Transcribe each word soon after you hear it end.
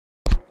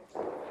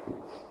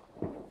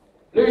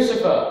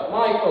Lucifer,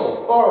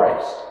 Michael,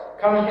 Boris,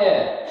 come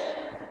here.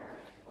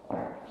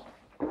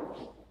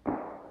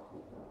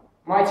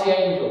 Mighty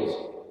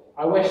angels,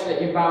 I wish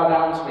that you bow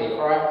down to me,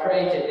 for I have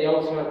created the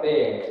ultimate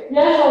being.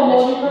 Yes,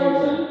 Almighty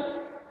person.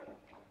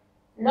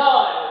 No,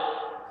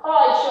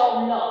 I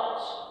shall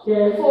not,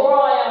 Yes. for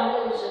I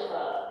am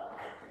Lucifer.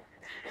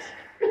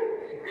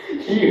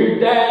 You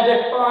dare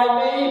defy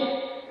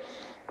me?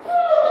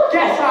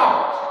 Get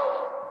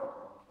out!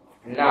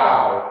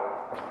 Now.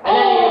 And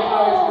any of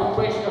those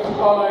who wish to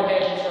follow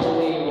him shall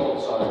leave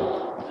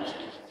also.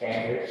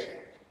 Cambridge.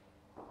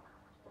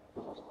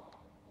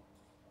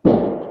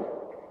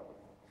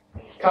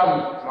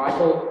 Come,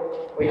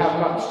 Michael, we have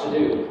much to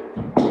do.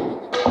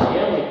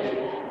 Yeah, we do.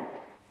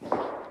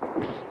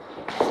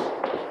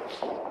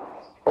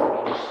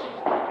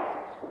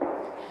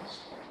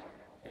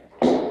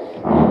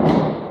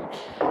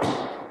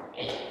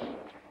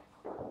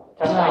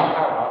 Now,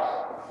 Paradox.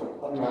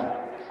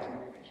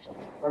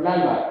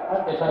 Remember,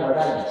 I've declared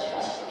rebellion.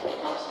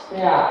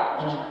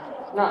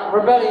 Yeah. No,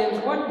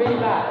 rebellions would be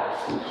bad.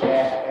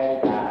 Yeah,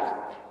 very bad.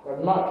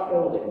 There's much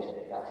building to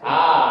it.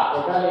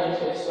 Rebellion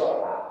should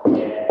stop that.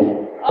 Yeah.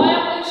 I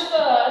am Lucifer,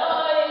 and I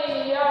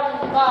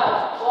am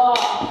bad. Whoa.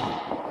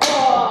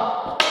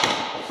 Whoa.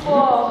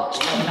 Whoa.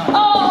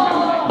 Oh!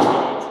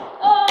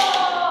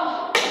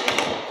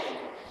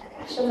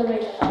 Something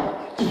makes it happen.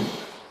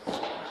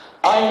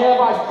 I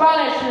hereby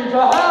banish you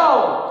to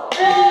hell!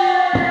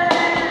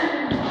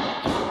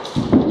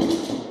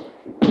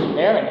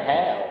 They're in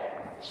hell.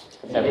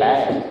 They're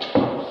bad.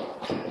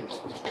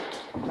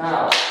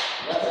 Now,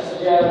 let us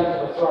adjourn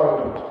to the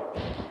throne.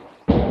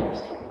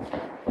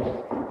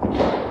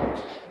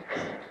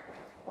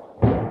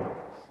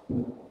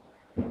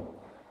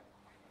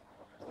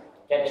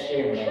 Get the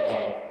human in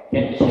here.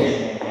 Get the human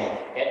in here.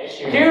 Get the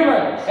human.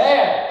 Human,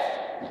 here!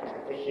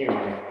 The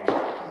human in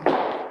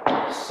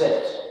here.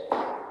 Sit.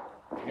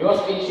 Your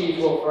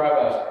species will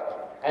forever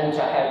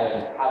enter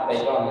heaven, had they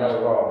done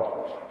no wrong.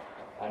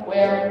 And We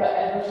are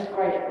forever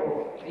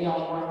grateful to the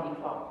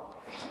Almighty Father.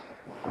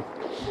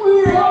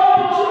 we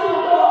are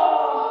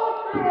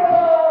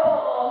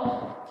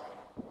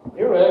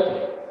You're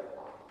ugly.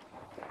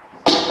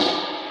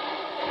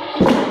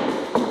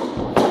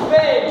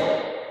 Big!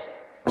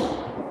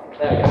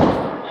 There we go.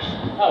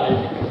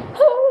 Oh,